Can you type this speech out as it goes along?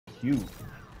cute.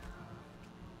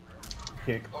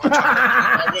 Kick.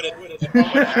 I would have actually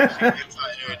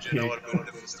anti-air, you know what I mean?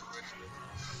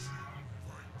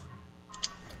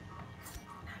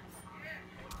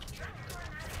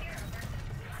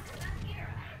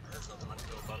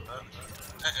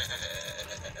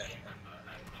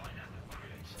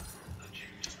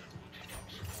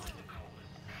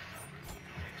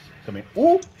 Come here.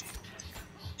 Ooh.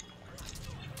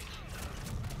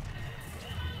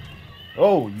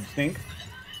 Oh, you stink.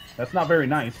 That's not very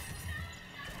nice.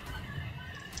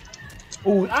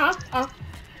 Ooh, I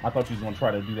thought you was gonna try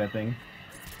to do that thing.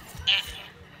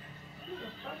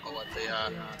 Oh, what they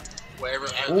wherever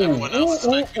everyone else is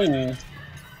like. Ooh.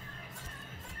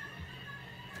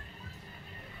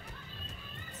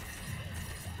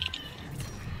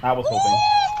 I was hoping.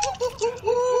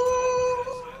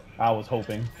 I was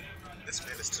hoping. This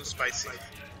man is too spicy.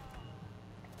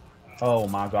 Oh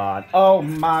my god. Oh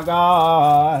my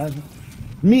god.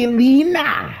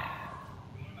 Melina.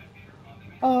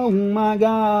 Oh my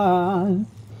god.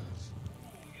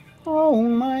 Oh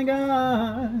my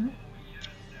god.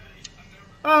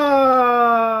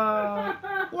 Oh,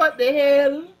 what the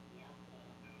hell?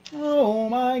 Oh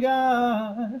my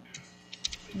god.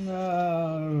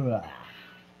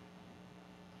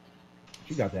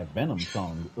 She got that Venom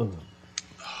song. Ugh.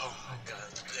 Oh my god,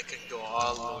 they can go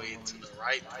all the way to the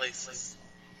right places.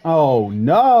 Oh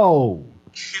no!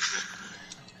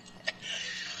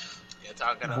 You're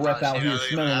talking about Breath out here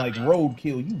shit smelling like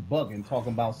roadkill. You bugging,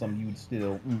 talking about something you'd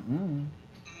still.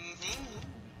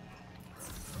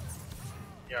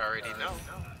 You already know.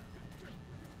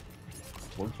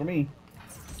 Works for me.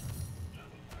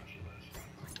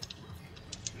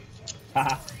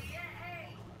 Haha.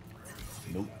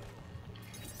 Nope.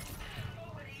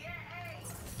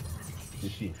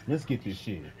 This shit. Let's get this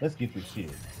shit. Let's get this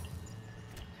shit.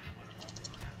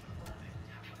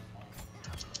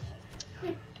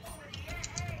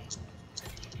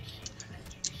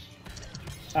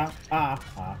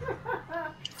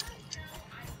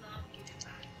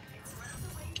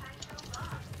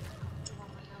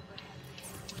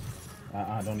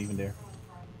 Don't even dare.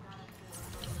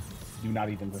 Do not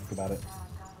even think about it.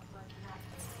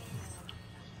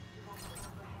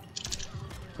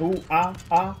 Ooh,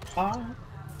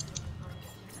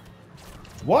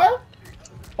 What?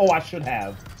 Oh, I should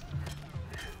have.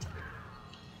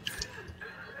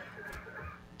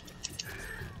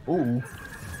 Ooh.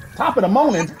 Top of the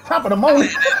morning. Top of the morning.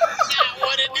 I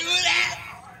want to do that.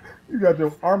 You got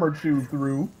your armor chewed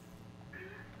through.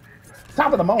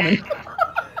 Top of the morning.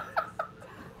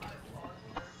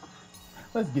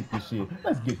 Let's get this shit.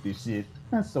 Let's get this shit.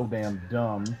 That's so damn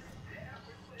dumb.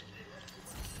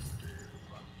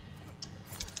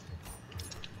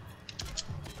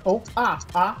 Oh,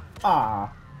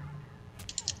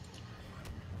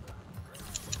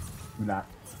 Do not.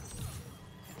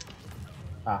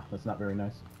 That's not very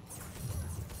nice.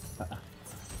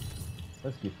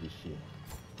 Let's get this shit.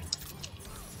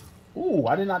 Ooh,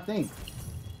 I did not think.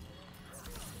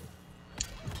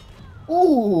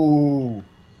 Ooh.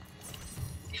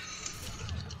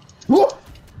 Ooh.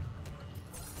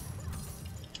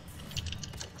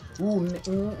 Ooh.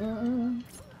 Do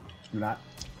not.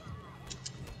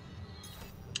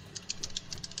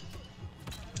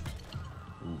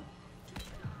 Ooh.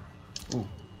 Ooh.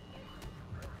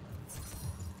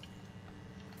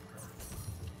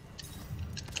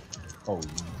 Oh.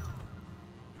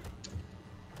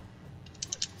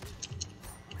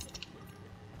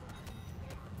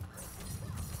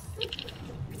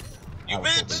 You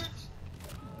bitch!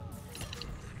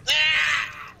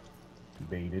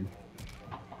 Baited.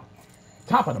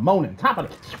 Top of the morning. Top of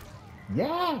the.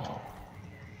 Yeah.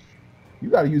 You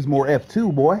got to use more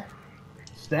F2, boy.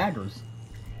 Staggers.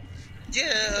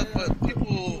 Yeah, but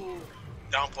people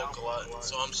down poke a lot,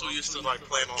 so I'm so used to like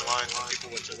playing online with people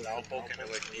with just down poke and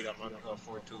they like need up on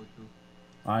forward 2.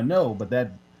 I know, but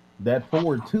that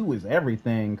forward 2 is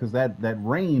everything because that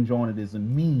range on it is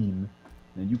mean,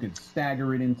 and you can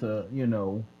stagger it into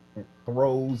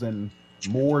throws and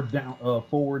more down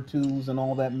forward 2s and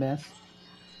all that mess.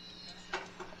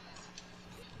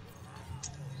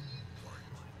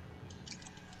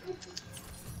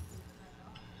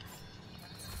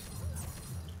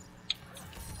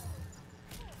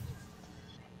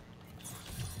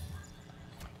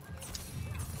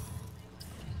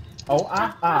 Oh,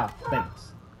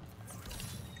 thanks.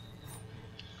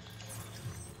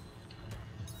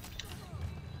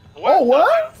 What? Oh,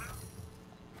 what?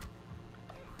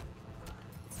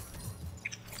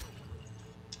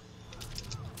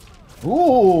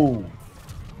 Ooh.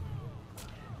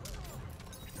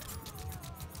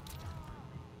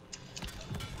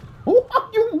 Ooh,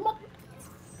 you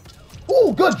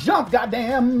Good jump,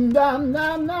 goddamn. Nah,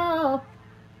 nah, nah.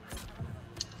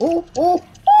 Ooh, ooh,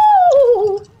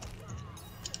 ooh.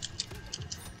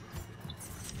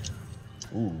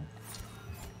 Ooh.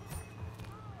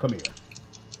 Come here.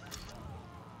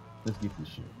 Let's get this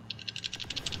shit.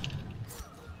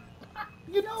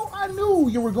 You know, I knew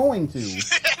you were going to.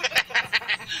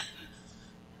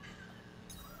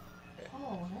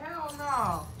 Oh, hell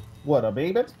no. What, a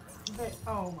baby?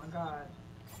 Oh my god.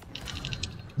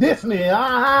 Disney.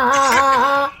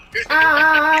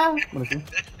 Listen.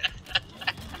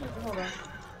 Hold on.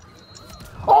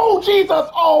 Oh, Jesus.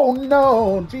 Oh,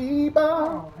 no. Jeeba.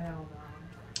 Oh, hell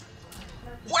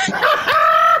no.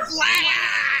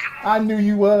 I knew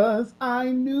you was. I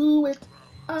knew it.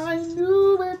 I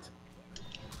knew it.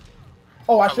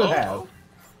 Oh, I should have.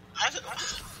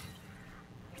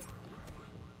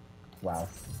 Wow.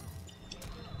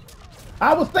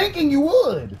 I was thinking you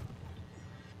would.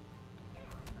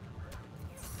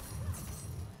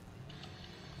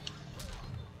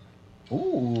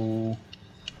 Ooh.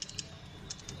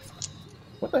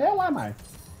 What the hell am I?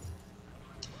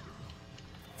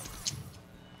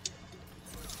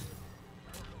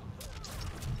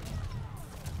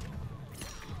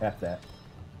 F that.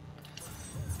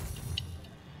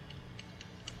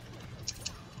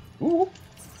 Ooh.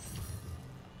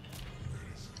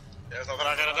 There's nothing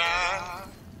I gotta die.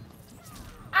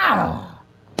 Ah!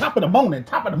 Top of the morning,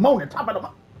 top of the morning, top of the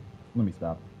morning. Let me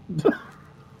stop.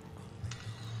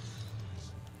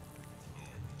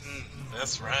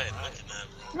 That's right.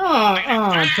 Look at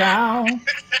that. Child.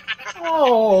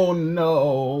 Oh,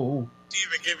 no.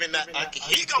 Even giving that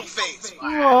ego face.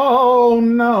 Oh,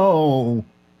 no.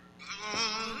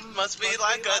 Must be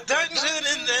like a dungeon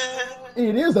in there.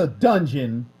 It is a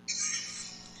dungeon.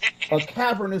 A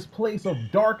cavernous place of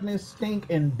darkness, stink,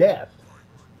 and death.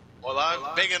 Well,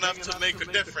 I'm big enough to make a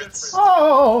difference.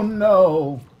 Oh,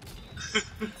 no.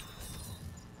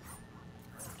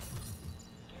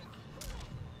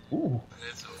 Ooh.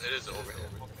 It is over here.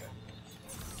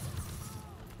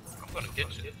 I'm gonna get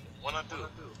you. What I do?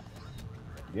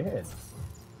 Go ahead.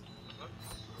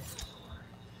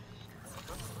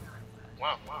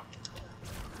 Wow.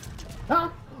 Huh?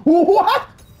 What?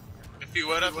 If you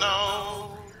would have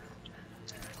known.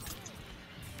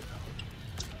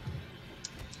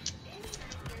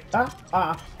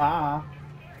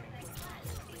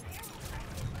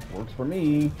 Works for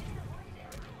me.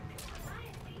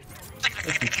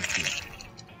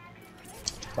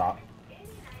 Stop.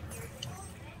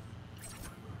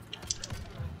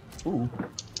 Ooh.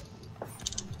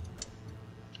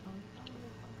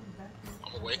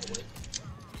 I'm awake.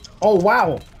 Oh,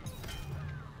 wow.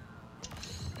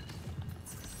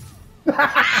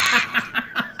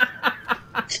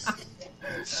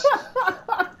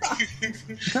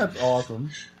 That's awesome.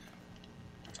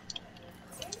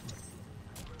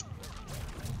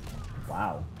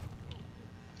 Wow.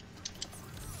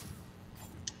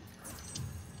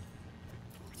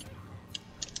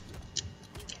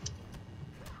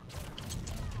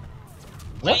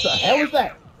 What the hell is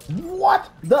that? What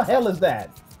the hell is that?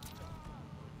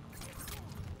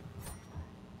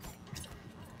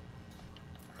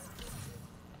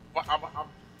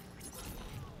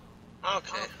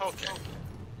 Okay.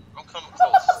 I'm coming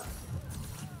close.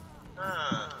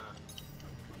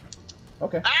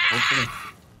 Okay.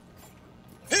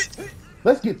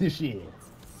 Let's get this shit.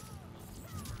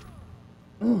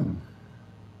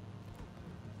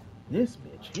 This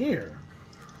bitch here.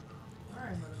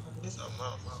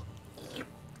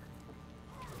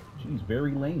 She's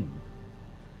very lame.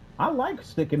 I like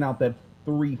sticking out that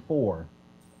 3-4.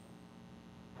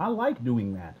 I like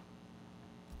doing that.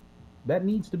 That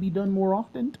needs to be done more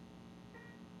often.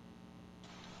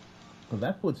 Because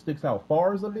that foot sticks out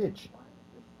far as a bitch.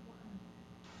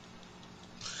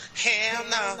 Hell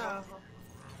no.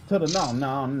 To the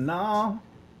no.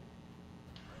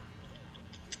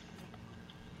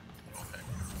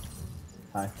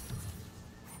 Hi.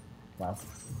 Wow.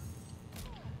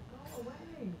 Go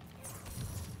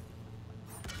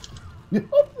away.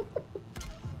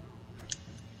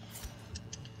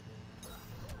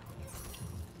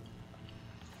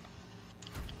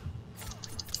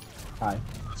 Hi.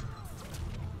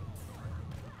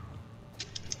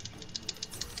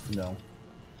 No.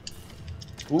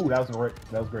 Ooh, that was great.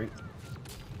 That was great.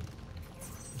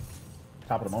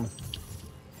 Top of the moment.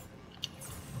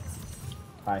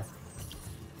 Hi.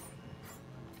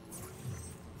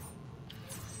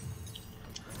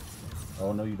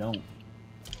 Oh, no, you don't.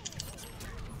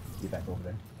 Get back over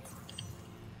there.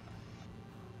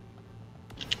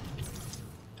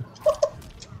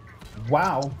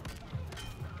 Wow.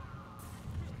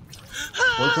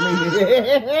 Works works for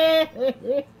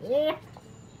me.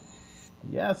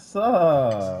 Yes,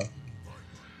 sir.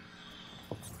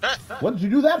 What did you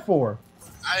do that for?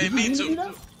 I Did didn't you mean mean to. do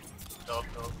that? No.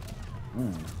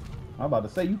 I'm about to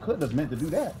say you couldn't have meant to do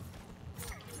that.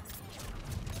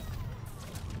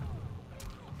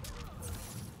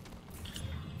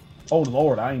 Oh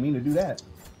Lord, I didn't mean to do that.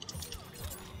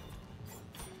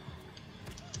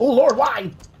 Oh Lord,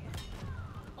 why?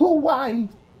 Who? Why?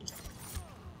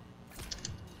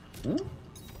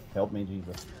 Help me,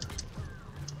 Jesus.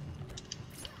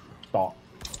 Stop.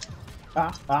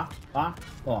 Ah.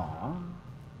 Aw.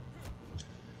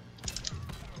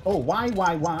 Oh, why?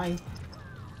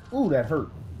 Ooh, that hurt.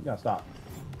 You gotta stop.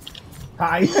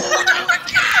 Hi. I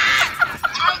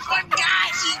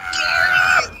forgot she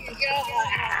carried.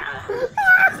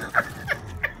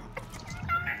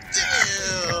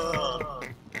 Damn.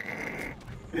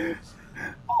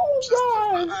 Oh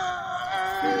God.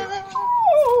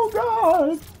 Oh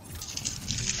God.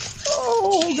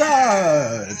 Oh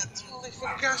God. I totally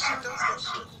forgot she does that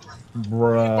shit. Barking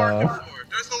Bruh. for her.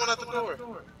 There's no one at the door.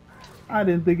 I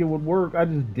didn't think it would work. I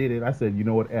just did it. I said, you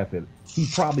know what, F it.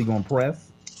 He's probably gonna press,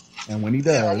 and when he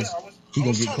Yeah, I does, he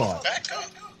gonna was get trying to caught. back up.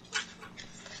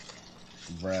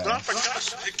 Bruh. But I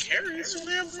forgot it carries so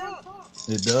damn far.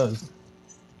 It does.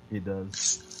 It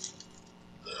does.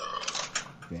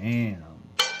 Damn.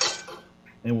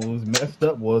 And what was messed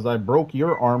up was I broke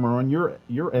your armor on your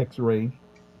X-ray.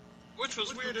 Which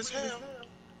was weird as hell.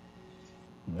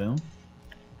 Well.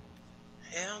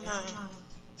 Hell no.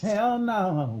 Hell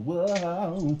no.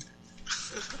 Whoa.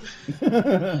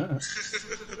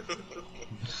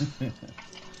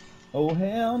 Oh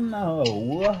hell no.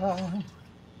 Whoa.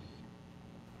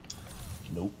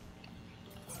 Nope.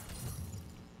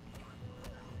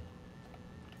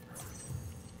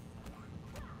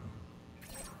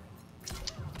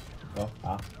 Oh,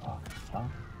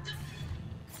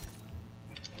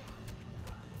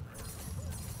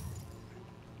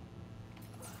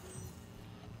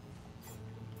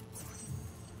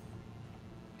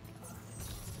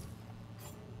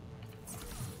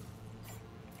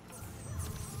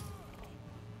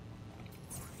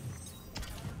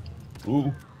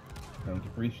 Ooh. Thank you,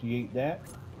 appreciate that.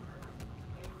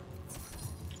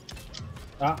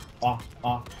 Oh,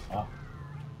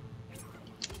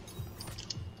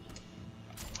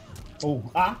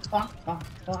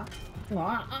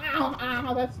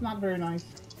 that's not very nice.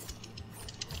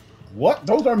 What?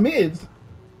 Those are mids.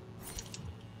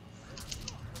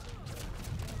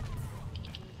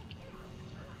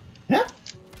 Huh?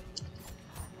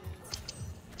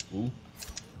 Ooh.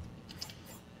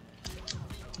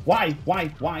 Why?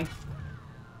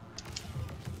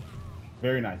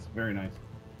 Very nice, very nice.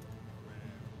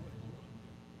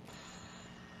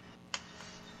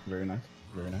 Very nice,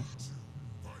 very nice.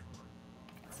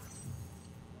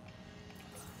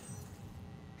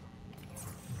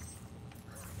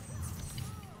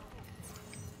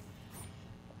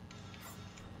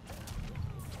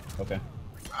 Okay.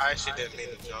 I actually didn't mean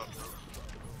to jump. This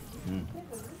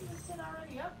shit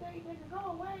already update, nigga. Go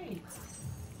away.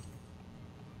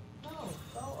 No,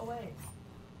 go away.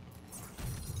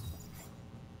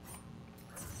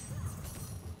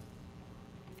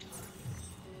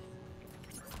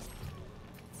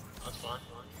 That's fine.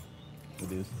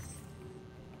 It is.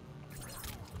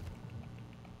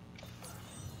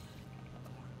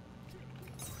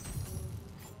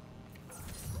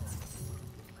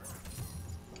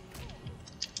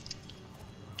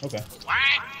 Okay. What?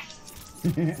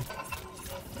 You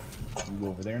go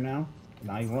over there now.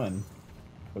 Now you run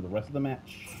for the rest of the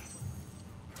match.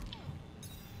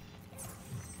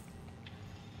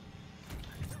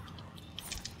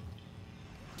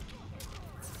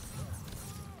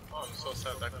 Oh, I'm so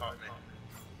sad that caught me.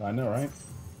 I know, right?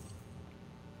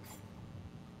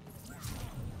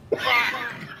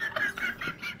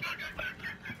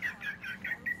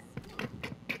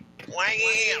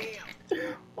 Wham!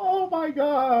 Oh my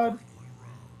God.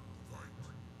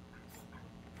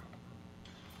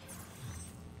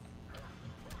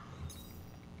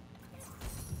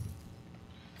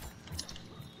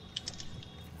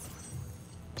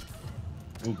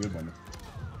 Oh, good one.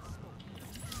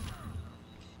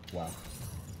 Wow.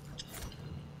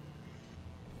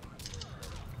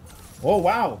 Oh,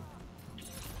 wow.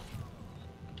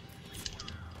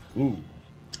 Ooh.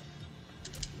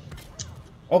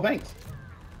 Oh, thanks.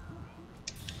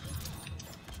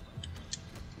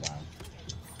 Wow.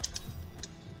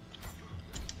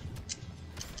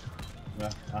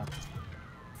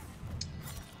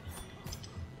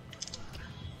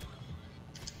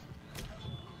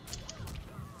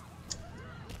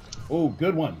 Oh,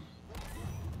 good one.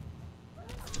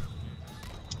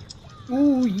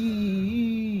 Ooh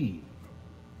yee.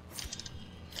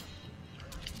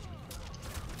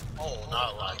 Oh,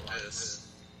 not like this.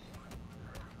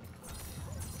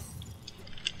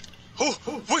 Oh,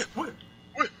 wait.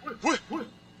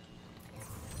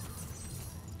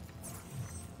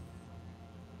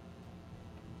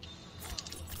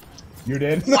 You're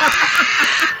dead. I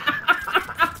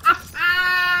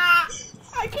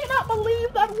cannot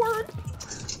believe that worked.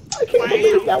 I can't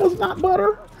believe that was not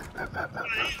butter. I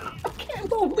can't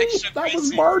believe Extra that was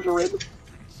greasy. margarine.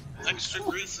 Extra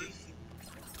greasy.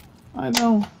 I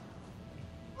know.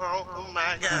 Oh my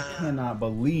I god. cannot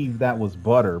believe that was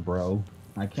butter, bro.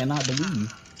 I cannot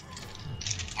believe.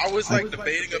 I was like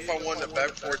debating if I wanted back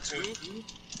 4-2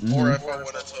 Mhm. or if I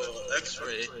wanted to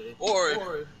X-ray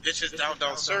or it's just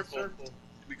down circle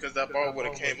because that ball would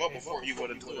have came up before he would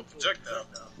have threw a projectile.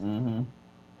 Mm-hmm.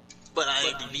 But I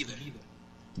ain't do neither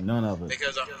None of it.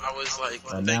 because I was like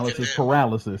Analysis thinking,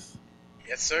 paralysis.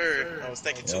 yes sir, I was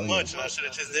thinking too much and I should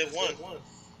have just did one.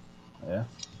 Yeah.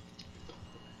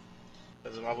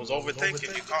 Because if I was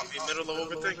overthinking, you caught me middle of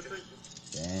overthinking.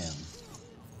 Damn.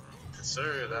 Yes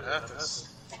sir, that happens.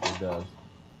 It does.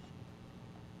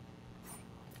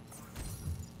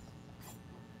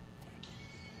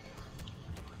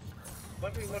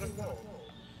 Let me let him know.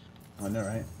 I know,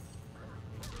 right?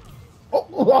 Oh,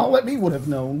 well, let me would have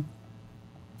known.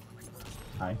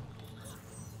 Hi.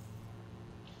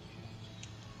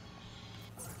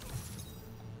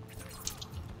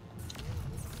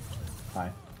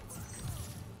 Hi.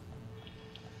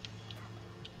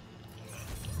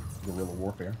 Guerrilla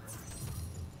warfare.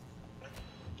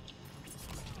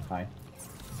 Hi.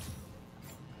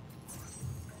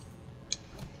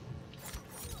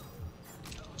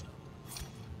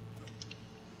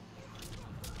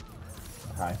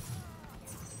 Hi.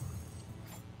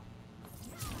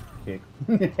 Kick.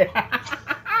 I'll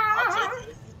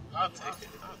take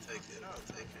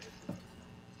it.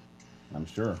 I'm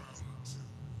sure.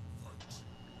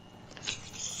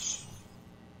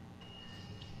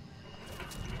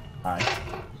 Hi.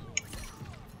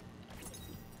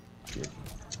 Shit.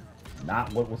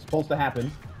 Not what was supposed to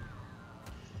happen.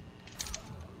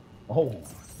 Oh.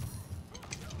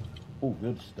 Oh,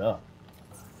 good stuff.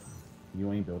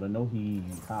 You ain't building no heat.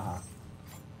 Haha.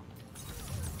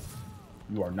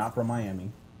 You are not from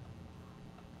Miami.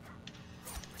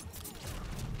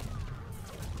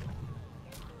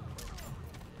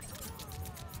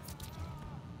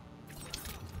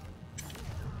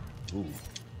 Ooh.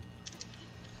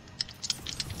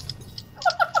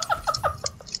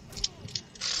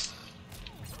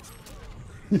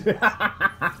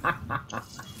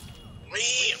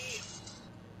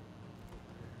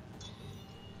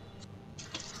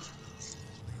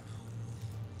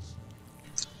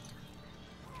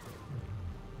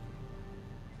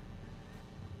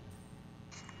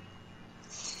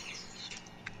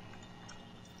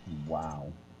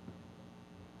 Wow.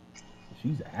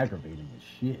 She's aggravating as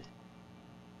shit.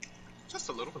 Just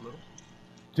a little.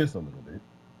 Just a little bit.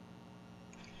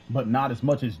 But not as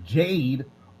much as Jade.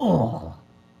 Ugh.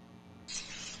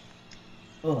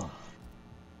 Ugh.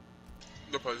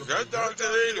 The projectile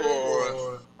today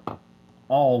or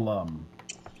All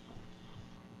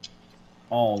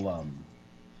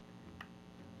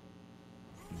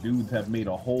dudes have made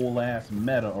a whole ass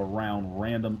meta around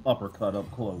random uppercut up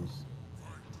close.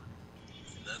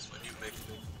 that's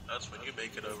when you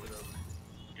make it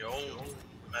your own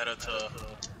meta to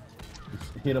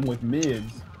Just hit them with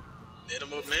mids. hit him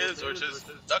with mids or just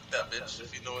duck that bitch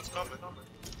if you know it's coming.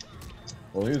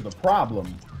 Well, here's the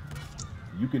problem.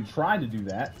 You can try to do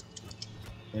that,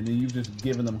 and then you've just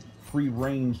given them free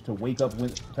range to wake up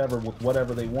with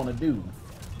whatever they want to do.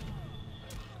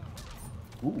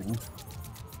 Ooh.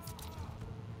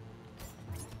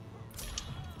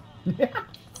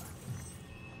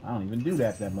 I don't even do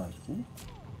that much. Ooh.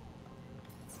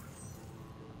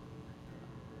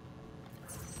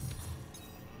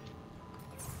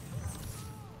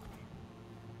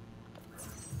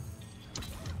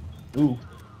 Ooh,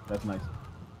 that's nice.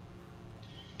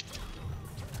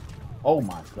 Oh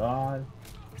my god.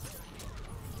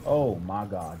 Oh my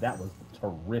god, that was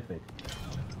terrific.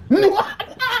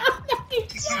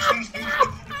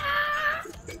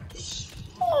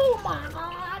 Oh my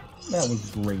god. That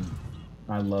was great.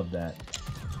 I love that.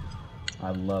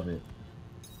 I love it.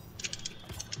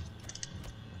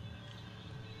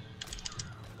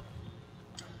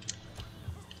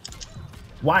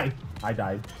 Why? I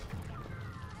died.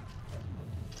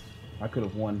 I could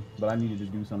have won, but I needed to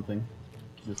do something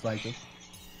decisive.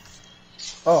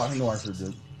 Oh, I know I should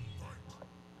do.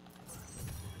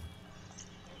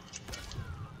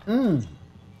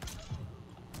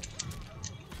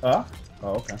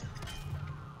 Oh, okay.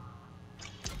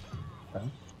 Okay.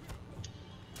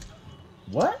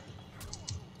 What?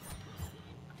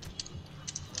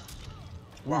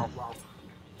 Wow.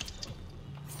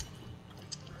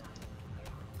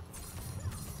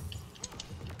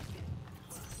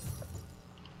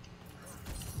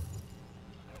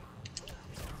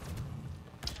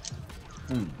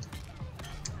 Hmm.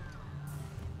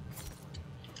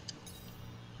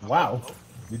 Wow.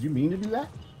 Did you mean to do that?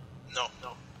 No,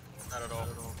 not at all.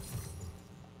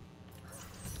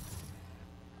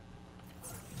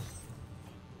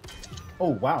 Oh,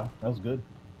 wow. That was good.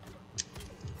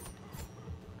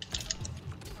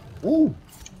 Ooh.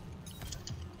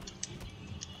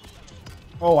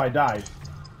 Oh, I died.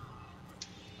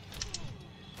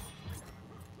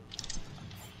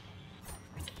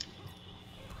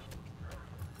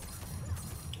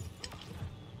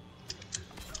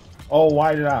 Oh,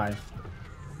 why did I?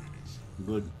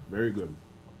 Good. Very good.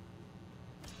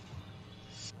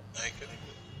 Thank you.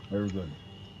 Very good.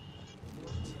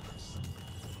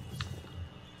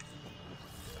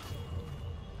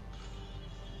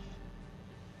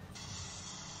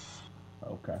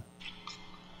 Okay.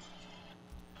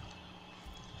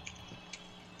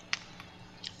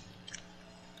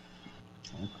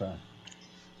 Okay.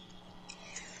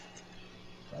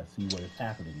 I see what is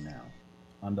happening now.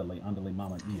 Underlay,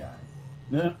 mama EI.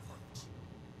 Yeah.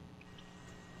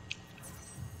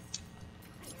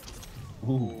 Ooh.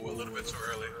 Ooh, a little bit too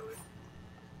early.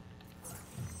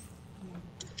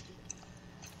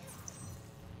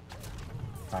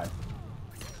 Hi.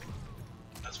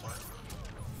 That's fine.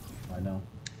 I know.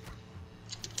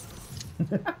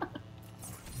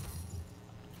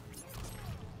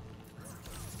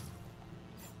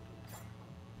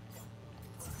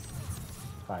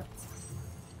 Hi.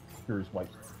 Curious white.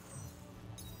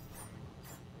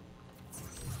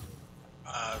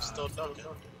 Still dunking.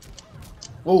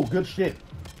 Oh, good shit.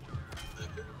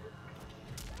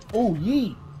 Oh,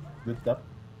 yee. Good stuff.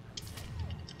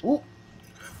 Ooh.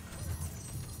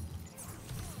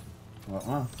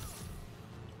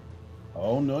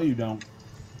 Oh, no, you don't.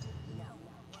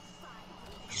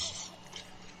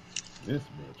 This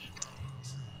bitch.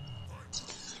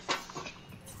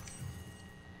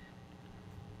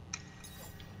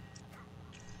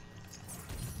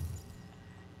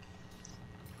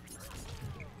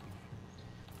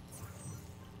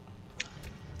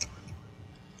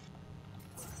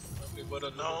 We would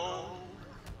have known.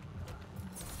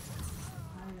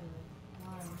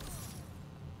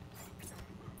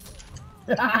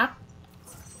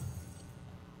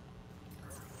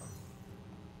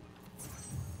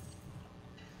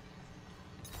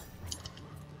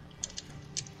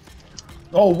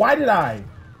 Oh, why did I?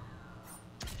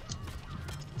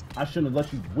 I shouldn't have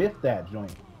let you whiff that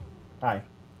joint. Hi.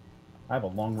 I have a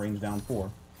long range down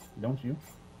 4. Don't you?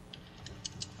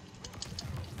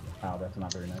 Ow, that's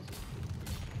not very nice.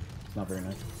 It's not very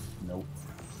nice. Nope.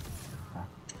 Ah.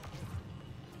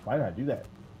 Why did I do that?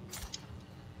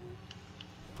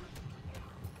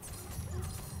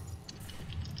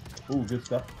 Ooh, good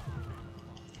stuff.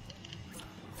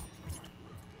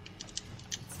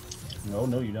 No,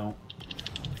 no, you don't.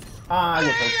 I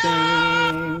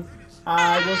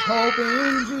was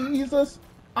hoping, Jesus.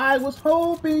 I was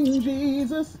hoping,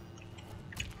 Jesus.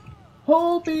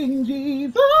 Hoping,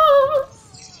 Jesus.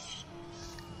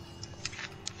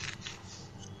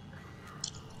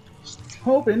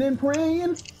 Hoping and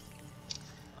praying.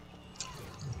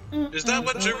 Is that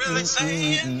what you're really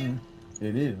saying?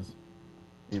 It is.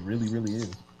 It really, really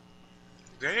is.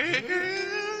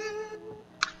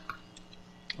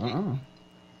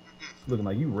 Looking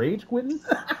like you rage quitting?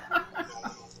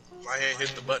 My hand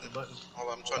hit the button. All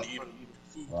I'm trying to eat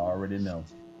food. I already know.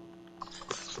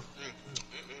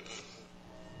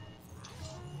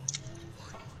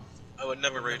 I would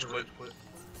never rage quit.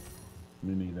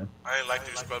 Me neither. I ain't like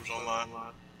these scrubs online.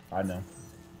 I know.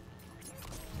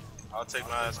 I'll take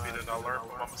my ass beat and I'll learn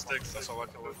from my mistakes. That's all I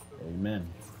can do. Amen.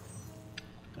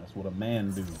 That's what a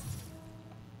man do.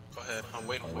 Go ahead. I'm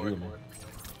waiting Oh, for really? it.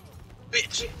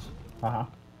 Bitch! Haha.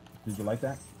 Did you like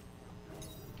that?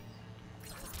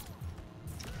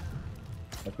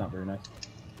 That's not very nice.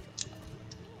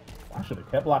 I should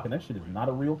have kept blocking. That shit is not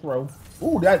a real throw.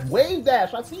 Ooh, that wave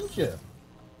dash. I seen you.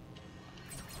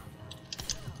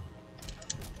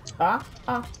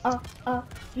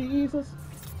 Jesus.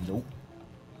 Nope.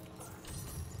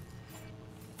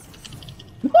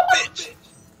 Bitch!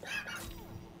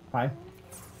 Hi.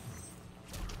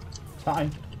 Hi.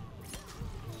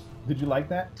 Did you like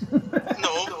that?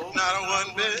 No, not a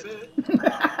one bit.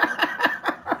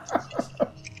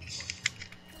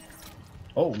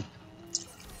 Oh.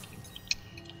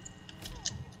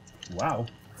 Wow.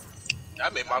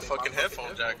 That made my fucking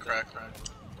headphone jack crack.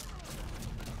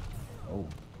 Oh.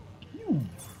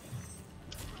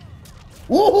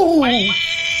 Ooh!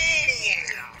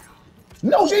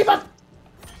 No, Jesus!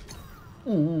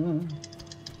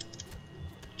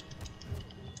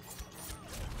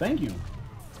 Thank you.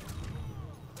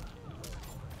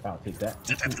 I'll take that.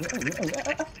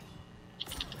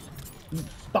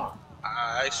 Stop.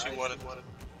 I actually wanted.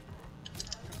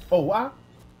 Oh, wow.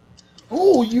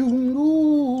 Oh, you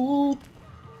knew.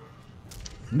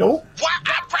 Nope. What?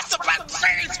 I pressed the button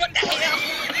first. What the hell?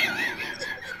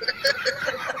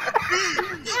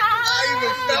 I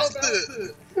even felt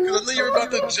it. Because I knew you were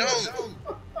about to jump.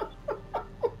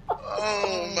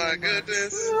 Oh my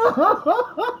goodness.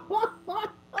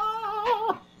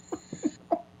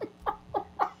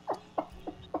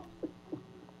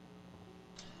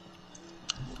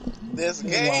 This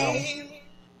game.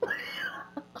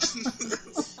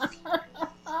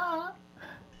 Wow.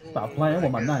 Stop playing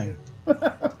with my name.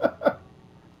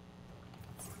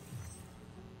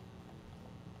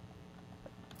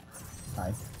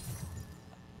 Hi.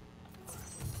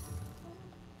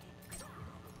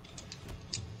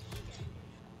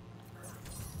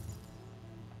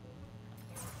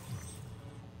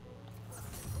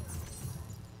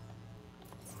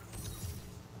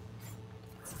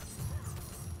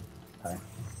 Hi.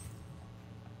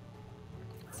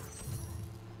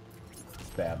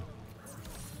 Stab.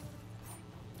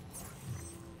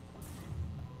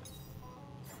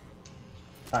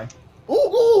 Hi.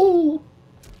 Ooh!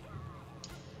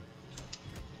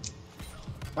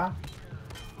 Ah.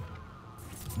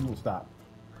 You will stop.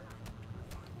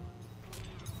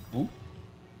 Ooh.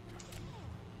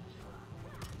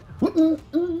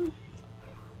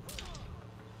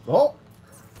 Oh!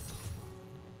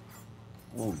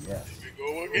 Oh, yes.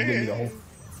 You gave me the whole.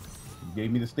 You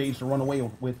gave me the stage to run away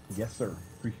with. Yes, sir.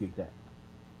 Appreciate that.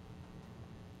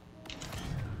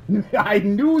 I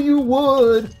knew you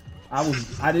would.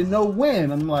 I didn't know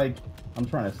when. I'm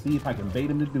trying to see if I can bait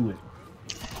him to do it.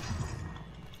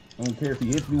 I don't care if he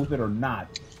hits me with it or not.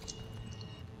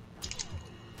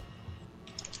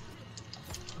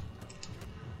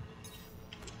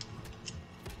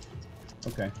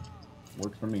 Okay.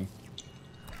 Works for me.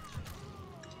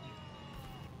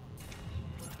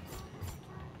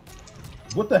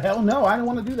 What the hell? No, I didn't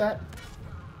want to do that.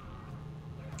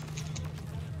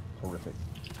 Horrific.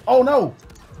 Oh no!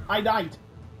 I died.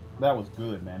 That was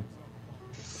good, man.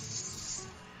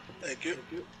 Thank you.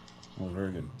 That was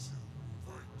very good.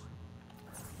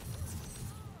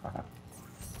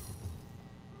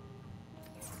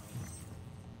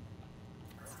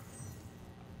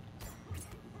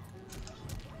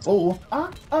 Oh,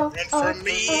 For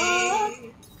me.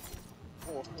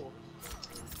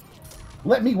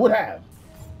 Let me would have.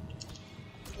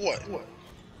 What?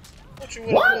 What you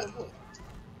would What? have?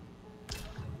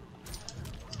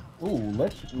 Ooh,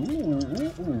 let's.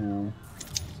 Ooh.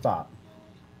 Stop.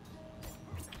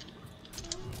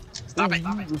 Stop it.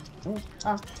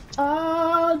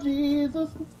 Jesus.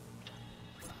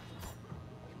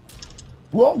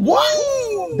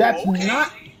 What? That's okay.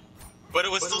 not. But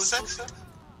it was still sexy.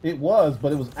 It was,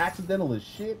 but it was accidental as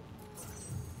shit.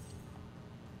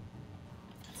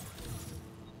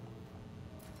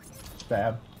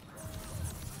 Stab.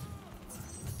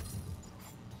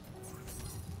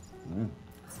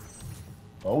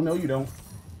 Oh, no, you don't.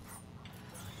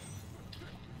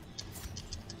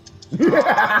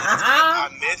 I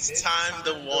mistimed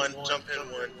the one, jump in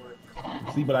one.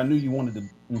 See, but I knew you wanted to.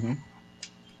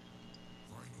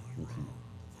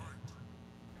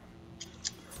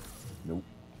 Nope.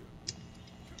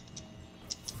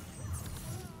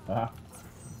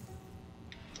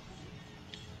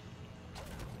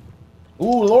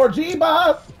 Ooh, Lord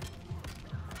G-Boss!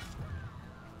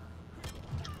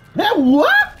 Hey,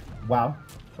 what? Wow,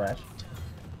 trash.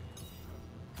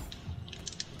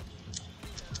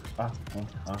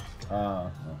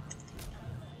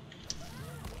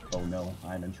 Oh no,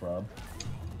 I'm in trouble.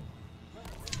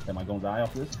 Am I gonna die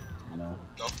off this? No.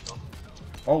 No.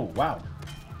 Oh, wow.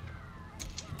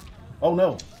 Oh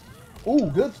no. Ooh,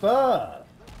 good stuff.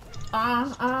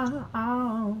 That's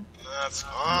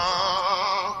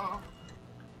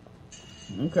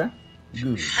Okay.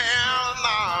 Good. hell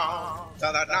no.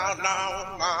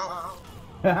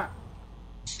 No.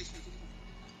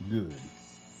 Good.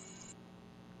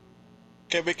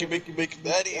 Can't make it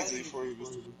that easy for you.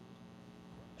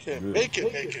 Can't make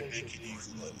it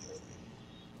easy.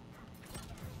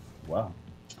 Wow.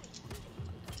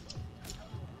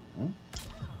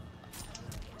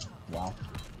 Wow.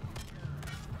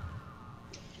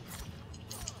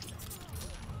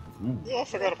 Oh, I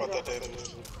forgot about that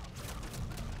damage.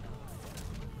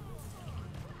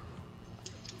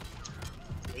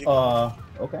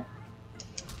 Okay.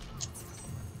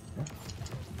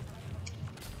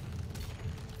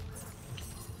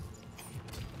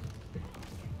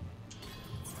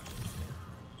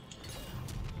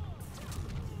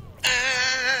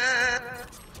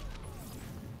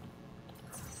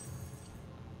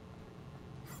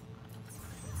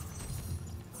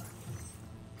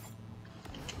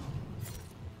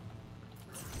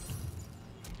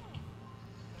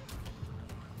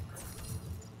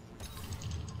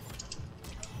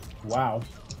 Wow.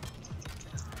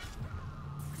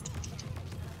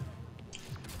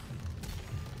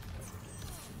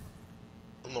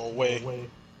 No way.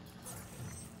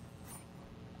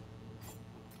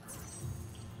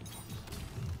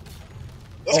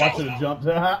 Let's Oh, I go. should have jumped.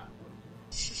 Okay.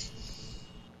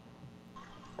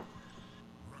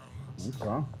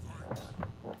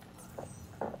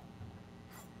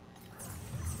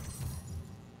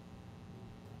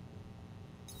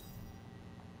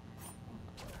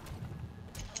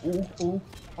 Ooh, ooh.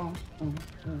 Ooh.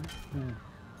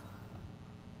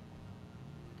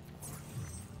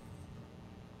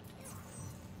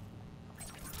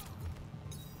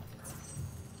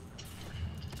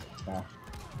 Wow.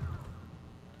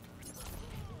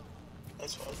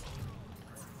 That's fine.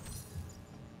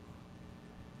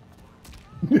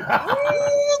 Ooh,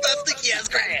 that sticky ass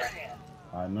grass.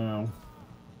 I know.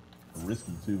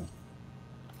 Risky too.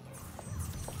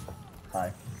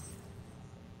 Hi.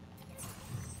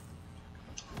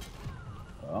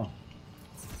 Oh.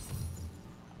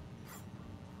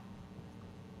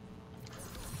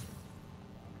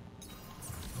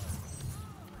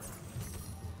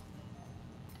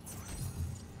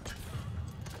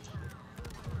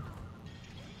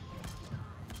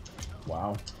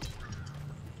 Wow.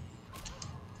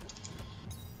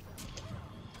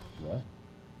 What?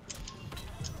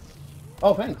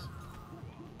 Oh, thanks.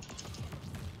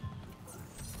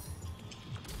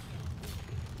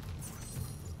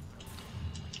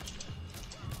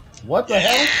 What the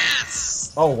hell?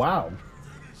 Oh, wow.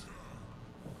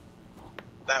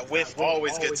 That whiff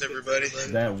always gets everybody.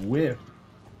 That whiff.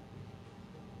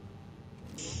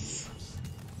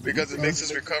 Because it makes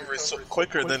his recovery so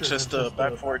quicker than just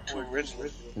back forward 2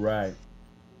 originally. Right.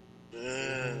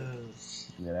 Mm.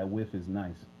 Yeah, that whiff is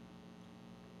nice.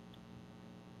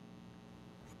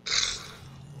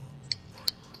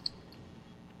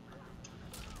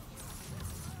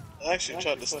 I actually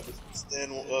tried to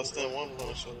stand one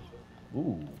punch.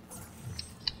 Ooh.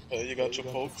 You got your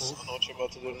pokes. I know what you're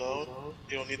about to do now.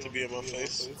 You don't need to be in my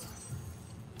face.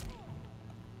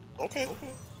 Okay.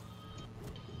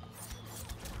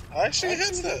 I actually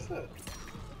hits that.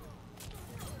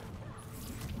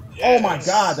 Yes. Oh my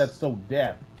god, that's so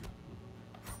deaf.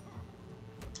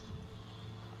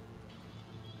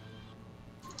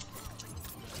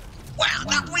 Wow,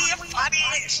 that weird funny.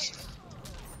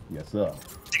 Yes, sir.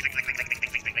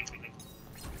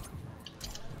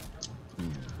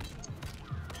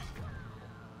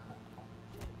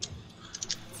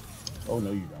 Oh,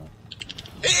 no, you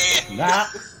don't. Nah.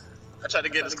 I try to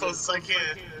get as close as I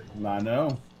can. I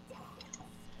know.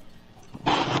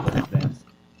 Thanks.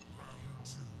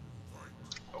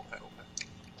 Okay.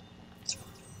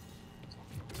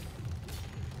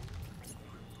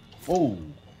 Oh.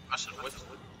 I should whip.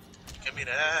 Give me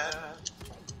that.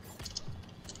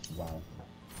 Wow.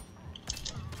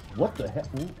 What the heck?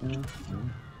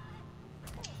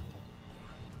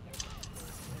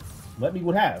 Let me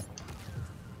would have.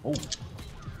 Oh.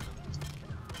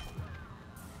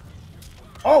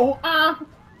 Oh, ah!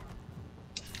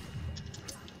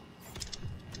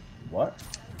 What?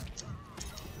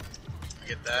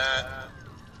 Get that.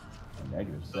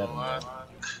 -7.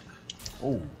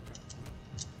 Oh.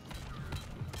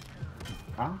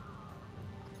 Ah.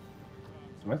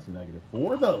 That's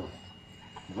 -4 though.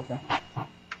 Okay.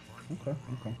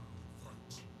 Okay.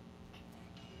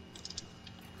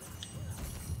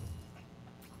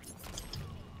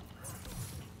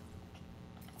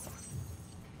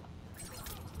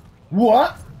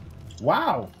 What?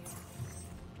 Wow.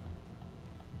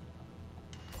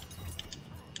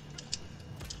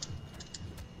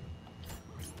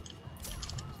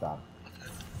 Stop.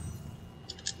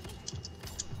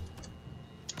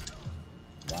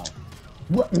 Wow.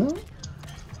 What? Hmm?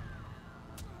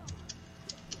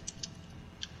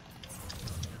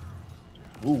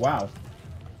 Ooh, wow.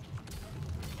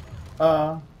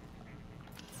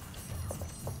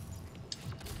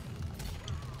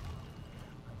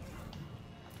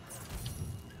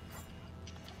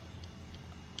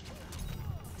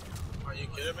 Are you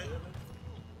kidding me?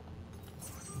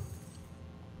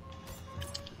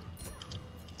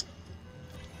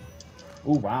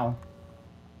 Ooh, wow.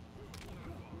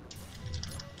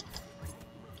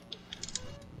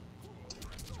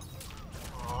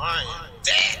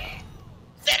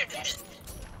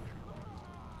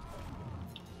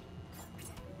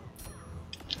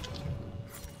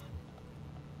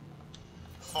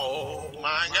 Oh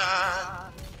my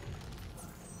god.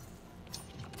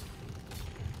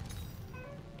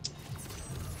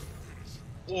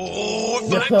 Oh,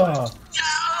 Yes, sir. no,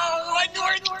 I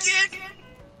North dick.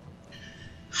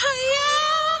 Hiya.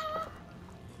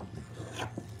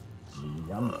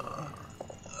 Yum.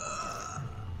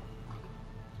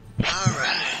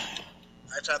 Alright.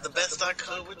 I tried the best I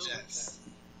could with Jess.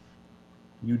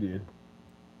 You did.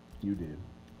 You did.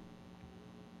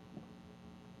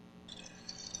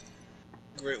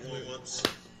 Great moments.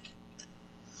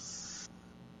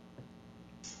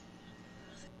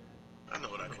 I know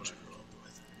what I can triple up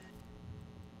with.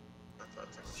 I thought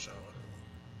I took a shower.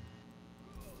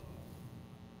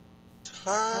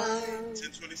 Time.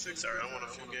 10:26. Sorry, I won a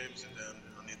few games and then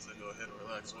I need to go ahead and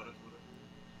relax with it.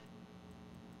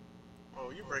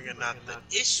 Oh, you bringing out the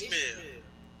Ishmael.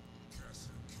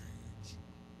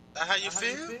 That how you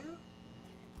feel?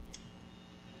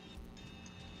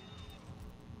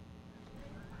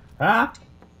 Huh?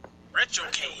 Retro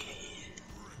King.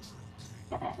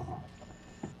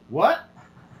 What?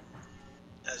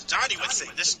 As Johnny would say,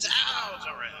 nostalgia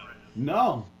around.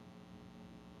 No.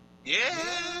 Yeah.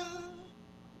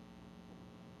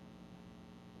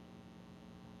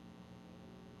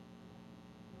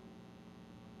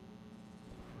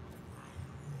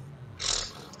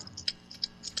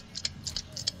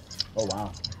 Oh,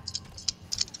 wow.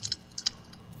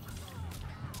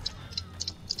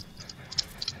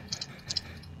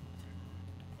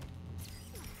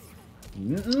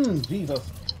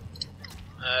 Jesus.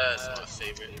 That's my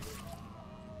favorite.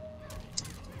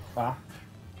 Ah.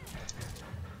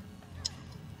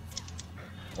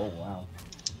 Oh, wow.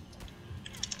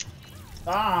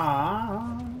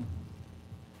 Ah.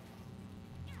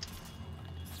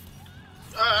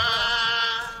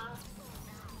 Ah.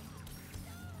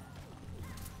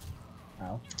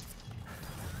 Ow.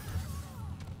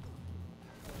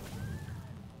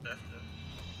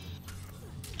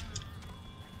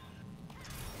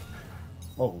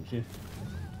 Oh, shit.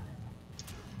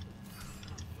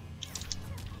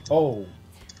 Oh.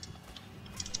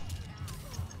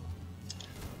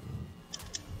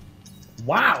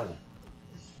 Wow.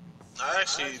 I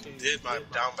actually did my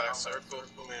down back circle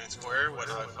and square when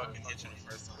I fucking hit you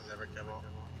the first time. It never came off.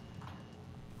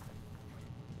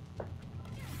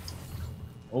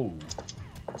 Oh.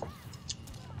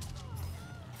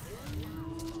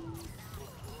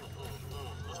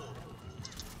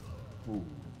 Ooh.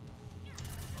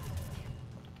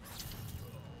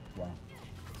 Wow.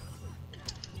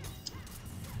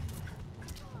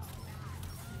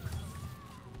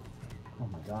 Oh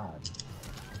my god.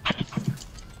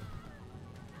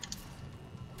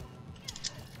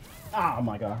 Oh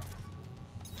my god.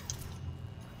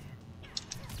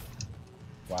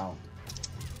 Wow.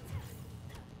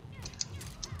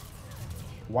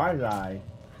 Why did I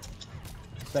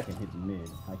second hit the mid?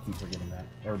 I keep forgetting that.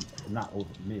 Or not over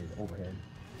mid, overhead.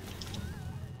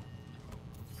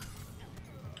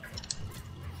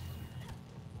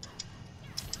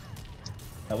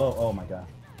 Hello? Oh my god.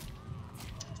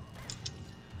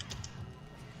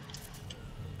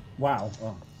 Wow.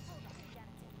 Oh.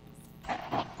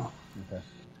 Okay.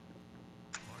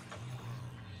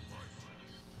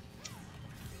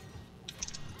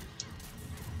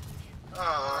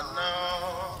 Oh no.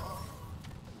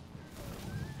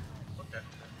 Okay.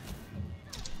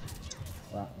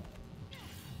 Wow.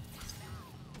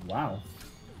 Wow.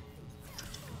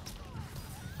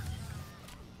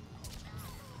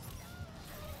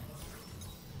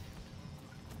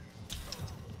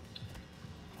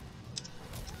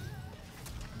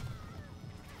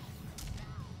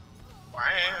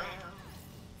 Wow.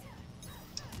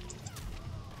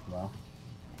 Wow.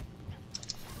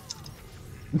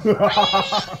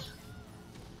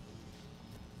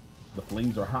 The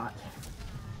flames are hot.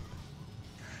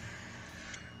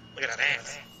 Look at that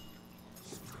ass.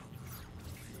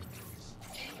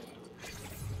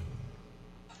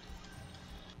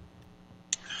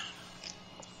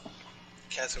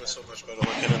 Cats was so much better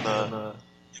looking in the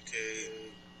UK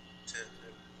 10.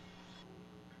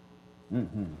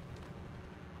 Mm-hmm.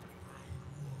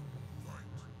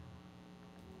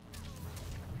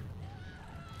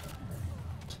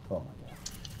 Oh my god.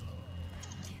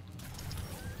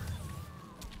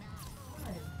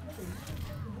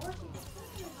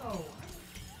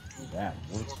 That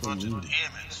works for me.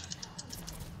 Damage.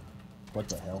 What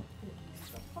the hell?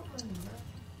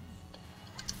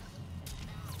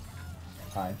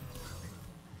 Hi.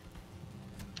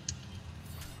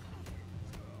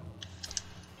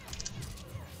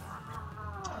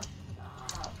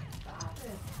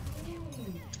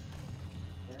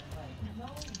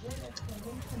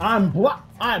 I'm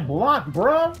blocked,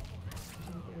 bro.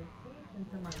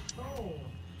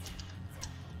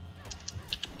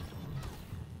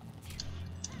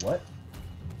 What?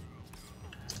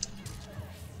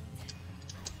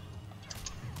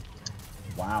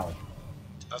 Wow.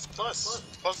 That's plus.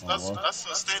 Plus, that's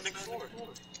a standing 4.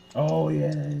 Oh yeah,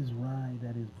 that is right.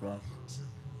 That is plus.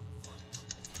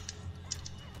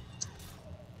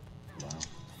 Wow.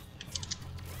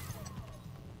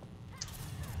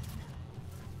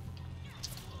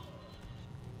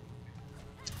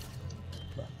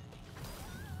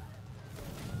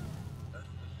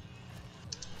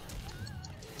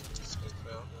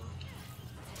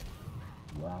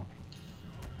 Wow.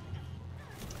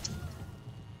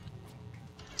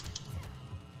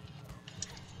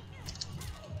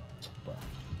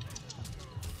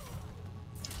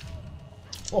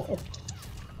 Oh.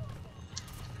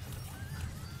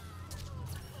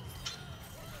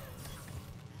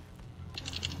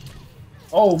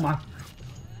 Oh my.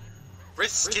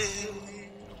 Risky.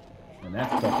 And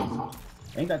that stuff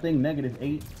is. Ain't that thing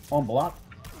 -8 on block?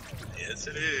 Yes,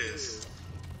 it is.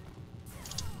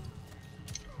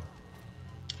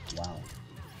 Wow.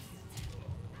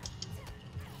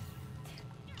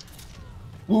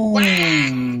 Ooh,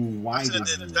 Wham! why I should did have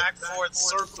did you? a back forward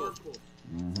circle.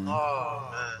 Mm-hmm. Oh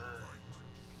man.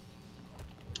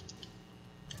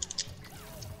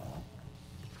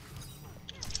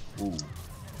 Ooh,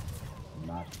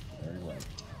 not very right.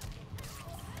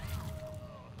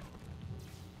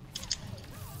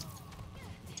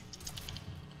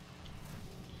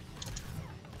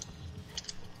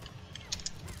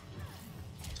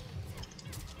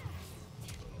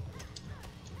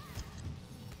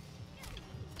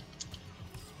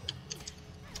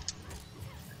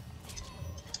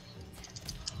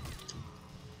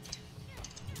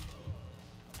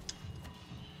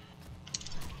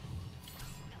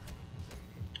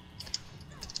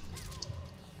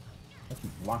 I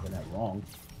keep blocking that wrong.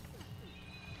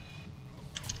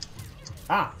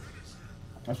 Ah!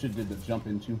 I should have did the jump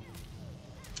into.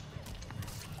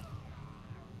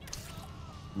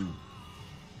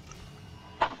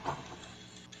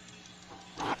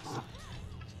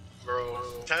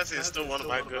 Bro, Cassie is still one of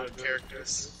my good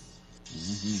characters.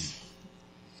 Mm-hmm.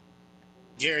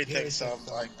 Gary thinks I'm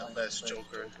like the best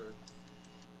Joker.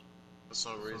 For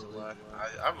some reason why.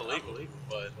 I believe him,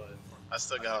 but I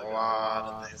still got a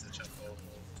lot of things to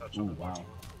touch Ooh, on. wow.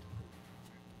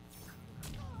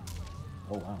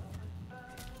 Oh, wow.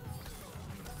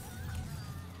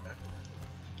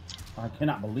 I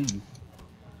cannot believe.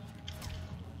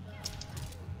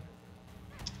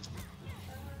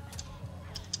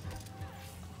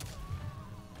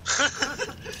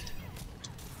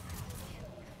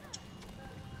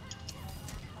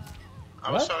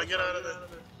 I was What? trying to get out of there.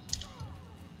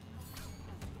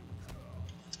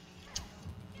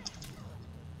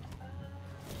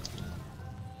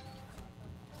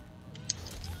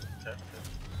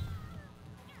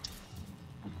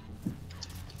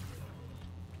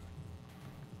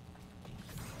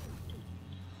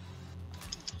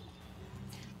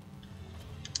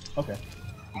 Okay.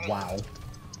 Wow.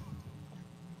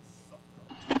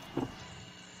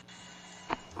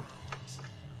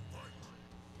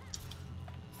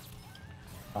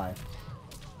 Hi.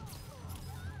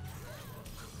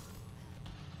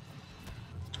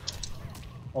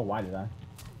 Oh, why did I?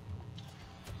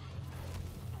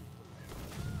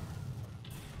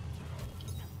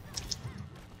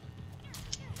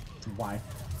 Why?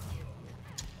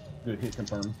 Good hit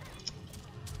confirmed.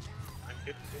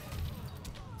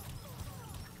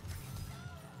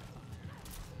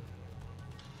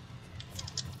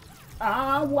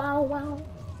 Ah, wow, wow.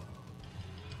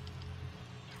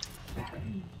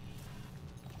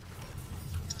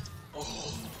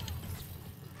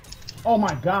 Oh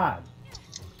my God.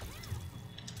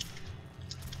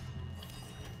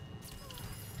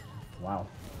 Wow.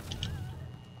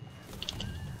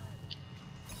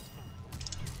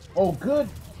 Oh, good.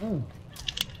 Mm.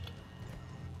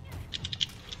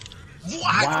 What?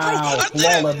 Wow, Bro, I did it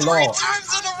flawless 3 block.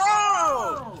 times in a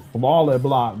row! Flawless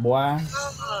block, boy.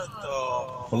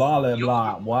 What Flawless the?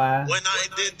 block, boy. When I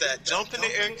did that jump in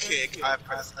the air kick, I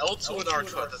pressed L2 and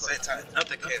R2 at the same time.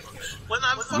 Nothing came out. When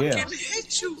I fucking Yeah.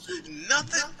 hit you,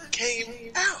 nothing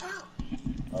came out.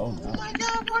 Oh no. Oh my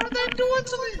God, what are they doing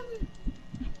to me?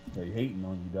 They hating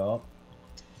on you, dog.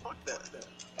 Fuck that.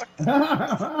 Fuck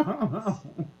that.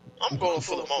 I'm going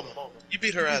for the moment. You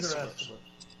beat her ass too much.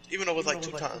 Even though it was like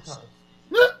 2 times.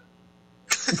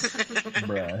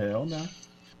 Bruh, hell no.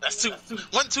 That's 2.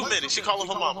 1 too many. She called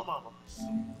her mama.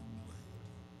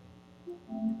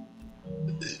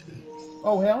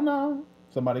 Oh, hell no.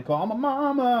 Somebody call my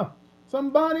mama.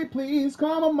 Somebody please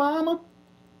call my mama.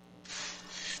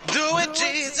 Do it,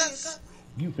 Jesus.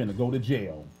 You finna go to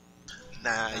jail.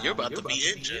 Nah, you're about to be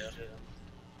in jail.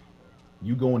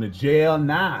 You going to jail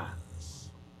now.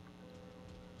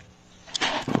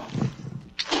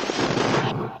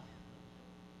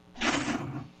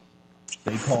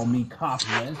 They call me Cop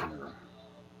Lesnar.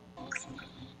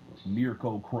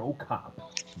 Mirko Crow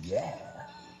Cop. Yeah.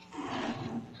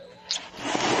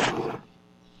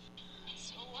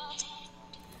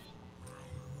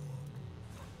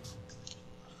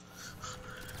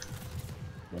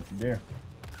 Don't you dare.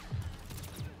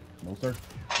 No, sir.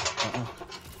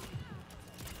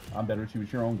 I'm better at you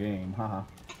at your own game. Haha.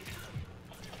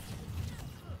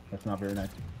 That's not very nice.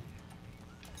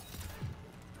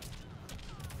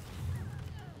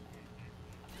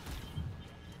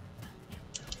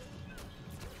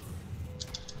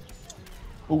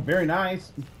 Oh, very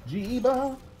nice.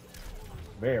 Jeeba.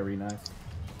 Very nice.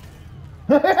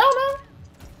 Hell no.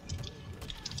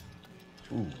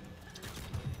 Ooh.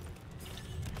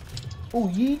 Ooh,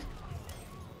 yeet.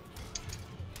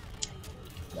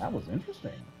 That was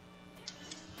interesting.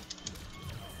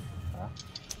 Huh?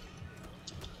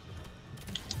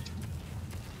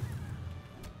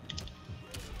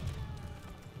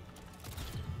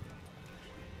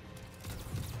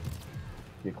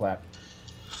 Get clapped.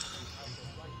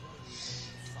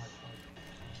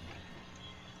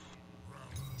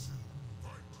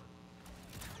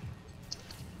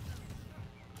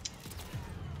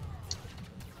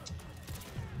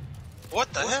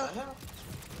 What the hell?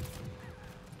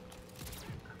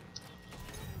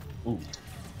 Ooh.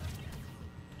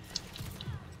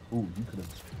 Ooh, you could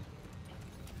have.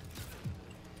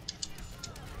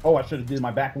 Oh, I should have did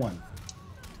my back one.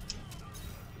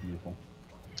 Beautiful.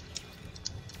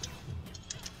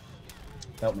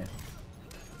 Help me.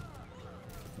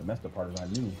 The messed up part is I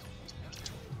knew.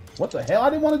 What the hell? I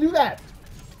didn't want to do that.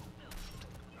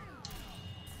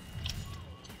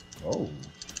 Oh.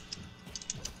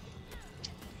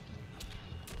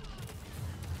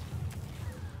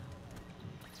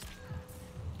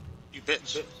 You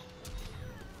bitch.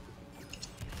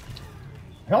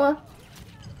 Hell on.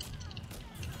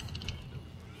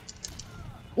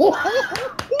 Ooh.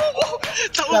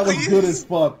 That was good as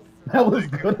fuck. That was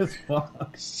good as fuck.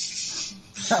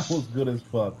 That was good as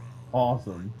fuck.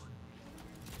 Awesome.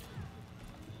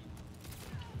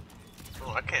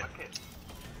 Oh, I can't.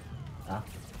 Ah.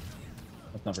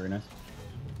 That's not very nice.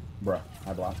 Bruh,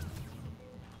 I blocked.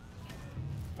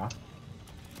 Ah.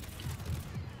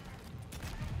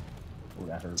 Oh,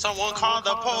 that hurt. Someone called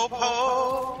the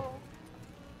po-po.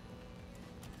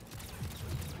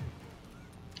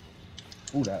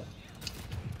 Ooh, that.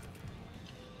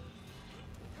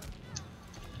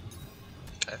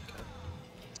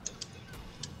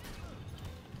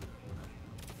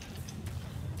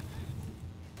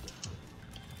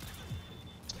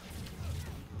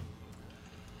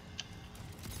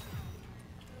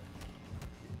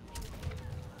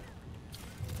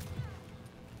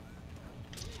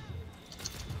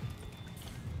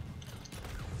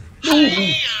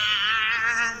 Okay.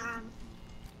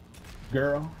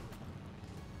 Girl,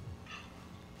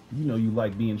 you know you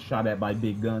like being shot at by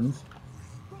big guns.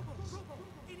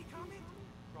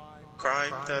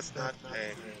 Crime does not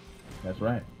pay. That's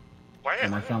right. Why?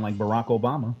 And I sound like Barack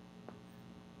Obama.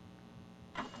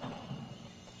 I'm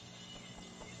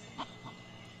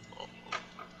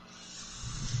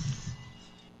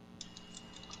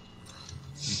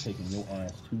taking your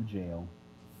ass to jail.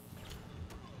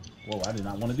 Whoa, I did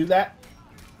not want to do that.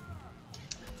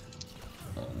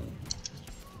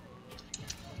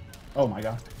 Oh my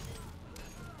god.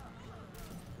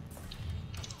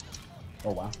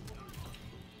 Oh wow.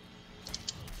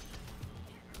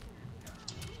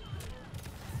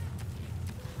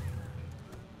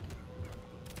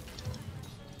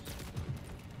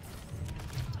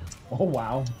 Oh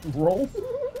wow. Roll.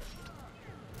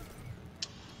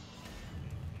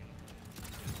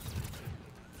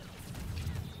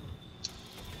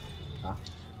 Ah.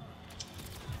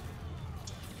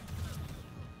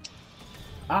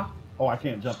 Ah. Oh, I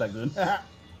can't jump that good.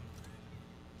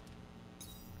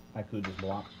 I could just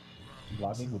block.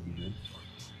 Blocking would be good.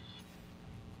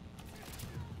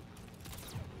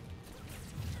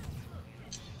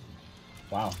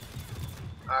 Wow.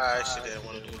 I actually didn't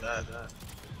want to do that.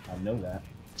 I know that.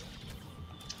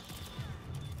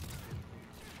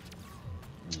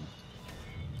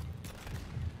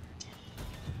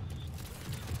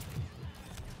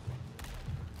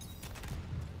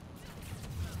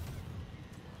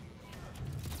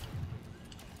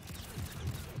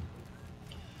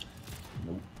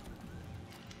 Nope.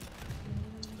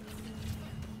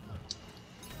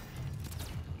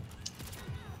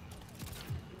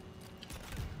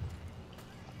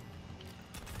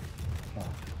 Oh,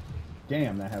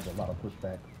 damn, that has a lot of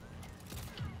pushback.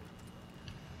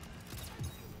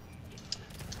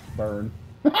 burn.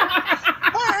 Burn,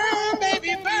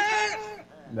 baby, burn.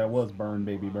 That was burn,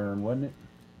 baby, burn, wasn't it?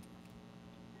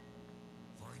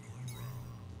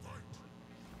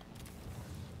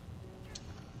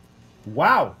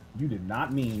 Wow, you did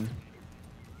not mean.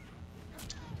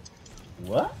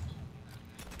 What?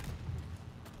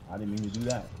 I didn't mean to do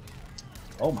that.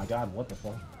 Oh my god, what the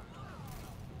fuck?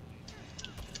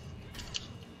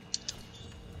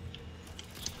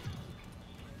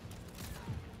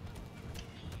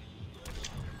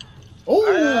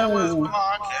 I was Oh!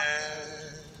 blocking.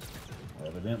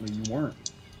 Evidently you weren't.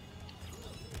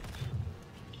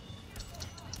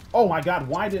 Oh my god,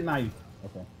 why didn't I?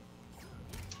 Okay.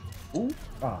 Ooh.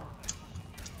 Ah.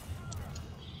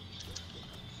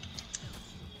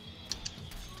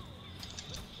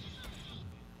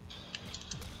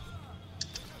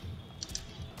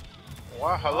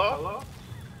 Wow, hello?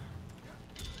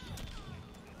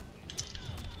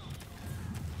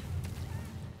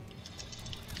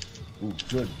 Ooh,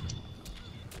 good.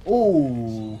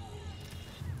 Ooh.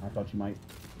 I thought you might.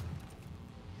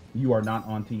 You are not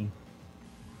auntie.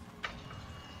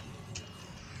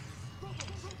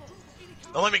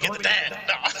 Don't let me get the dad.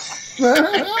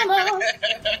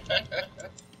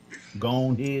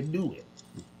 Go ahead, do it.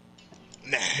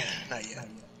 Nah, not yet.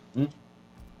 Mm.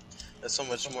 There's so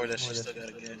much more that she still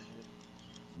gotta get.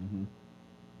 Mm-hmm.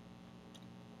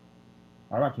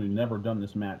 I've actually never done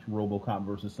this match, RoboCop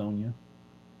versus Sonya.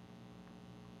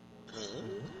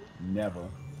 Never.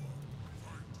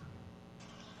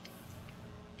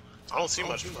 I don't see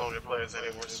much Sonya players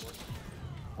anymore.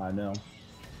 I know.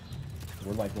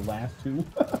 We're like the last two.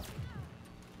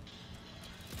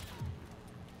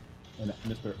 And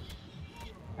Mr.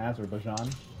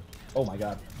 Azerbaijan. Oh my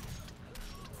god.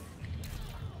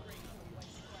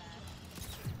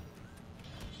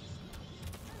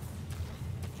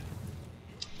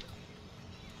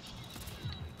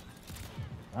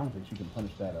 I don't think she can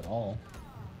punish that at all.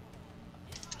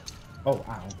 Oh,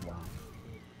 ow, wow.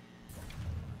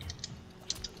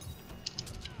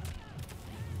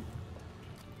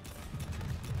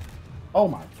 Oh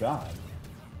my god.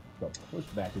 The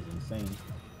pushback is insane.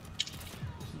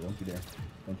 Don't you dare.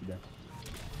 Don't you dare.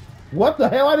 What the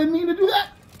hell? I didn't mean to do that!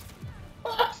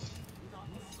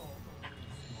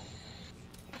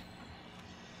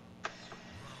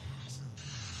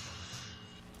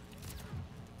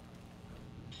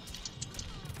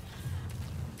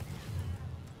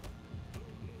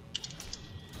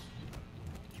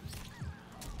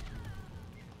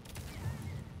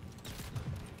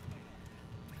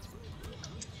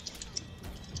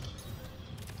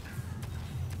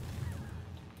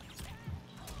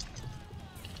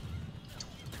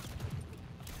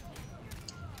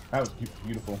 That was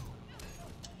beautiful.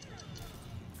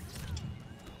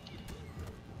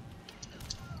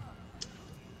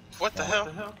 What the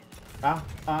hell? Ah.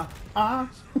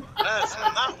 That's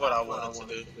not what I wanted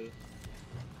to do.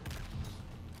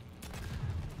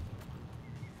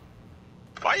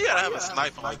 Why you gotta have a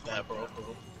sniper like that, bro?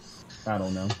 I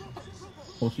don't know.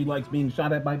 Well, she likes being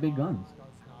shot at by big guns.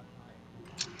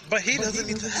 But he doesn't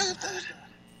need to have that.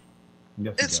 Yes, he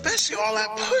does. Especially all that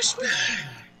pushback.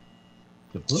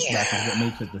 The pushback is what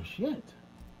makes it the shit.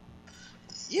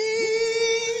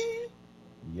 Yeah.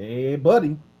 Yeah,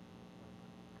 buddy.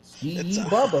 Ski It's a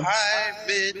Bubba. high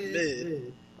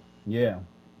mid. Yeah.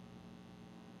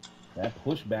 That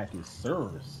pushback is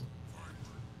service.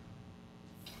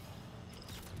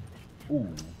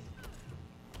 Ooh.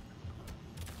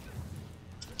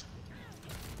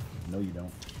 No, you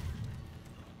don't.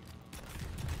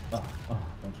 Don't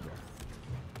you dare.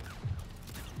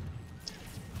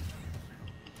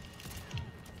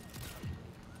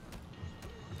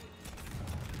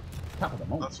 Top of the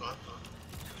moment. That's fine.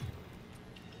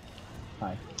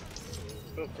 Hi.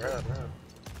 Good grab.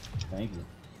 Thank you.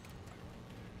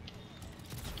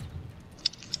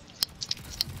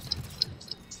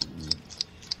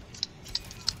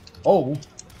 Oh,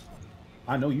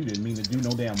 I know you didn't mean to do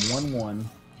no damn 1-1.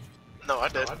 No, I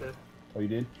did. Oh, you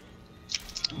did?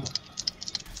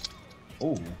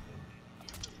 Oh.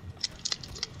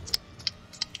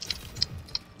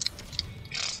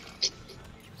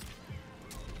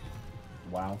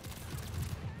 Wow.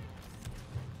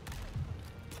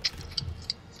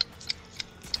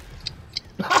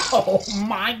 Oh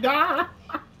my god!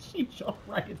 She jumped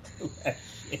right into that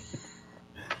shit.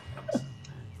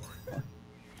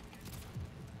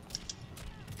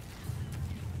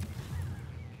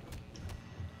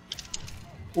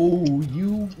 Oh,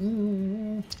 you.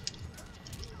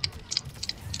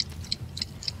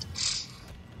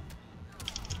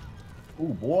 Oh,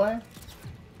 boy.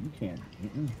 You can't.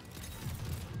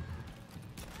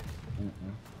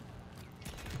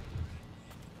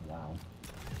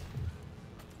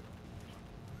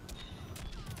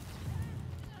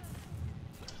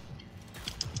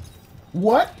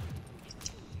 What?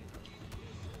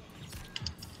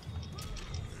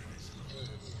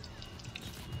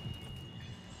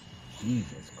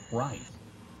 Jesus Christ.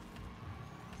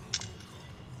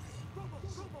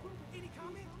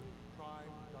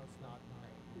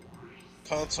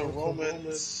 Console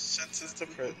Roman sentenced to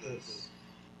prison.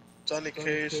 Johnny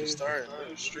Cage should start a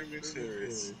new streaming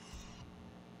series.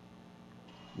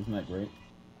 Isn't that great?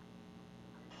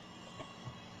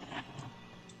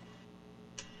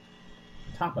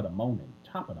 Top of the morning.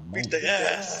 Top of the morning. Beat the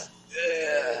ass.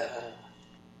 Yeah.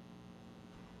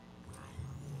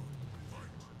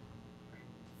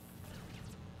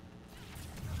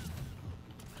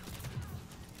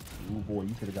 Oh boy,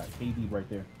 you should have got KD right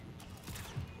there.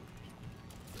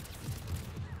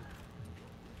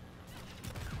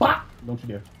 Bah! Don't you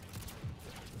dare.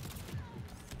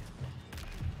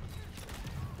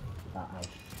 Ouch.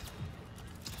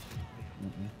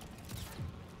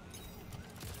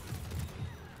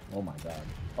 Oh my god.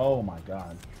 Oh my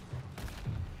god.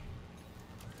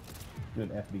 Good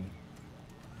FB.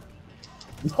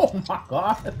 Oh my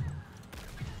god.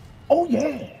 Oh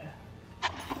yeah.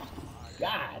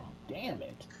 God damn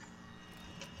it.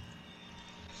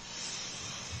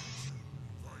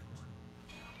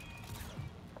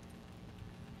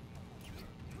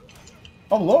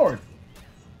 Oh Lord.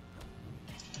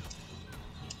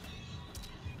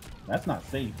 That's not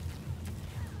safe.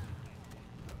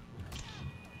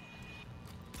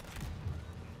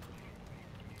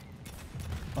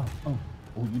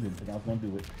 Oh, you didn't think I was gonna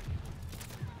do it.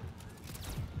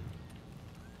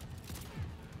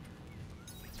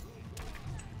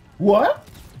 What?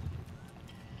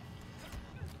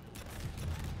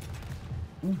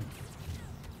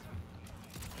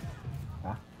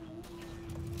 Ah.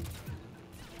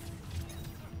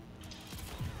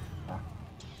 Ah.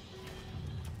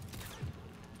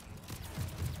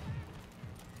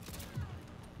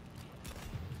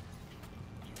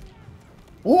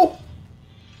 Oh!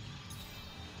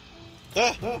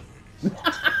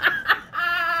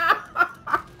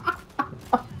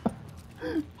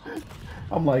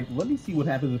 I'm like, let me see what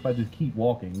happens if I just keep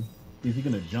walking. Is he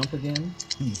gonna jump again?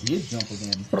 He did jump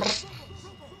again.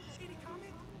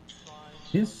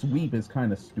 His sweep is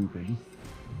kind of stupid.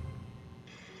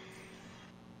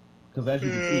 Because as you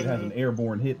can see, it has an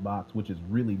airborne hitbox, which is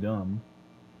really dumb.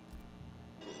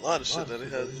 A lot of shit that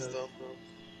it has is dumb.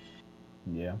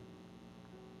 Yeah.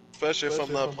 Especially if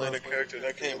I'm not playing a character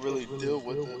that can't really deal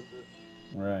with it.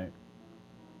 Right.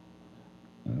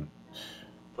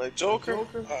 Like Joker,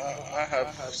 I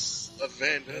have some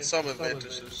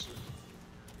advantages.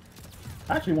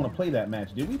 I actually want to play that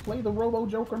match. Did we play the Robo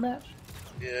Joker match?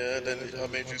 Yeah, and then I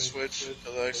made you switch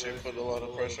because I actually put a lot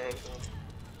of pressure on it.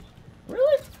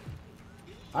 Really?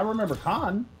 I remember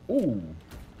Khan. Ooh.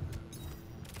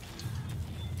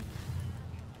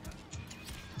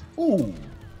 Ooh.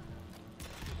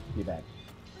 Get back.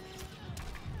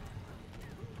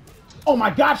 Oh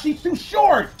my god, she's too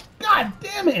short! God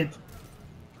damn it!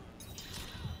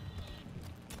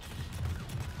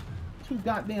 Too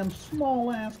goddamn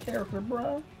small ass character,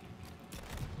 bruh.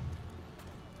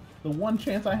 The one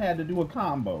chance I had to do a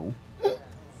combo.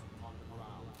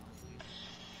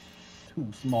 Too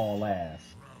small ass.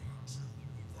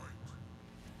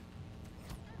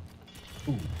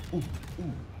 Ooh, ooh,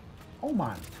 ooh. Oh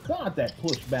my god, that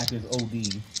pushback is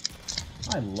OD.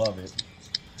 I love it.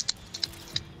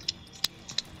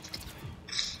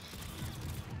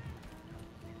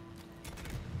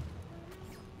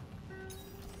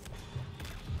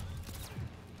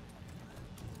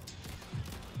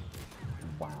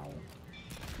 Wow.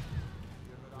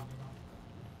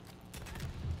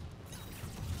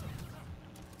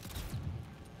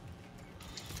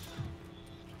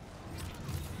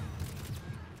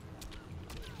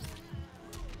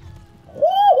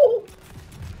 Woo!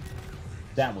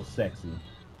 That was sexy.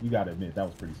 You gotta admit, that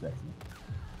was pretty sexy.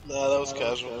 Nah, that was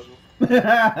casual. You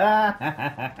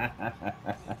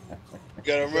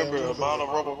gotta remember, the amount of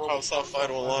RoboCop South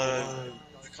Fight Online,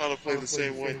 they kind of play the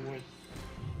same way.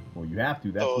 Well, you have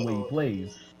to. That's the way he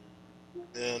plays.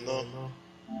 Yeah, no.